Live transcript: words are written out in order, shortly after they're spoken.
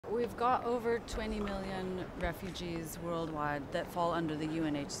we've got over 20 million refugees worldwide that fall under the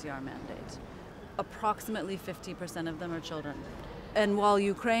UNHCR mandate. Approximately 50% of them are children. And while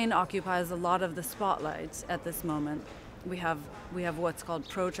Ukraine occupies a lot of the spotlight at this moment, we have what's called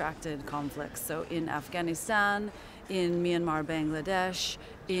protracted conflicts. So in Afghanistan, in Myanmar, Bangladesh,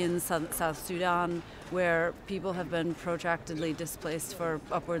 in South Sudan, where people have been protractedly displaced for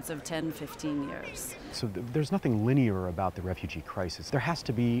upwards of 10, 15 years. So there's nothing linear about the refugee crisis. There has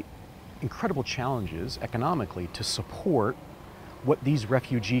to be incredible challenges economically to support what these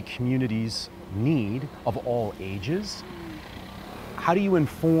refugee communities need of all ages. How do you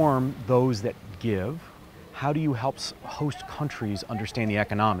inform those that give? How do you help host countries understand the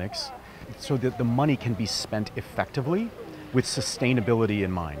economics so that the money can be spent effectively with sustainability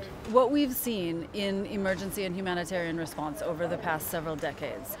in mind? What we've seen in emergency and humanitarian response over the past several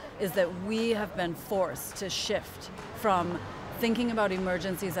decades is that we have been forced to shift from thinking about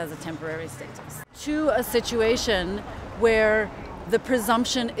emergencies as a temporary status to a situation where the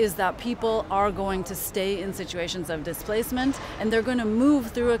presumption is that people are going to stay in situations of displacement and they're going to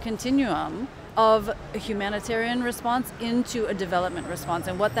move through a continuum of a humanitarian response into a development response.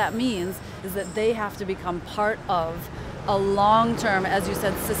 And what that means is that they have to become part of a long-term, as you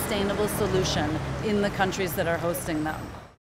said, sustainable solution in the countries that are hosting them.